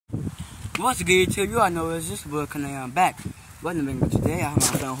What's good, YouTube? You all know it's just boy I'm back. Wasn't been today. I have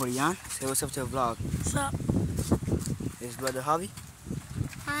my friend Horian. Say what's up to the vlog. What's up? This brother Javi.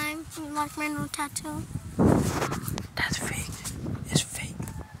 I'm like my new tattoo. That's fake. It's fake.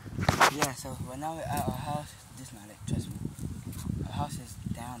 Yeah, so right now we're at our house. This not it, trust me. Our house is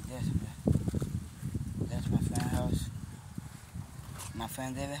down there somewhere. That's my friend's house. My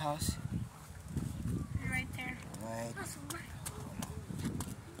friend David's house. Right there. Right. That's right.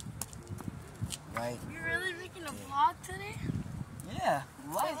 Right. You're really making a vlog today? Yeah.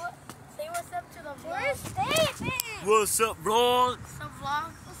 Right. Say what's up to the vlog. Where's David? What's up, bro? What's up,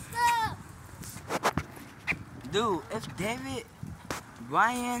 vlog? What's up? Dude, if David,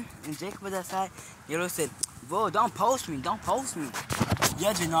 Brian, and Jacob was outside, they would have said, bro, don't post me, don't post me.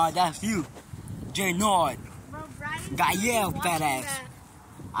 Yeah, Janard, that's you. Janard. Bro, Brian's Gael, gonna be fat watching ass. that.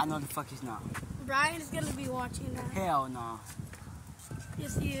 I know the fuck he's not. Brian's gonna be watching that. Hell no.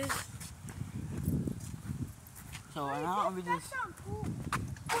 Yes, he is. So right now we just,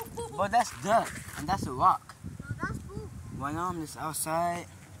 That's poop. but that's dirt, and that's a rock. No, that's poop. Right now I'm just outside,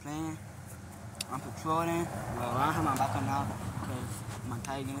 playing. I'm patrolling. Well, I don't have my back on now, because my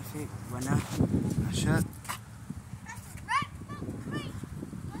tire getting fixed. Right now, I shut.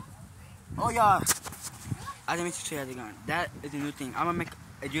 Oh, y'all. I didn't mean to show you the gun. That is a new thing. I'm gonna make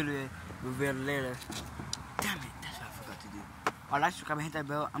a jewelry reveal later. Damn it, that's what I forgot to do. Alright, like, subscribe, and hit that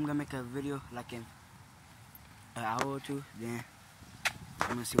bell. I'm gonna make a video like in an hour or two. Then I'm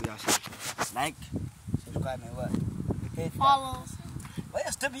gonna see what y'all see. Like, subscribe, and what? Hit Follow. Wait,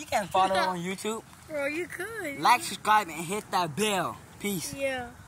 stupid, you can't follow on YouTube. Bro, you could. Like, subscribe, and hit that bell. Peace. Yeah.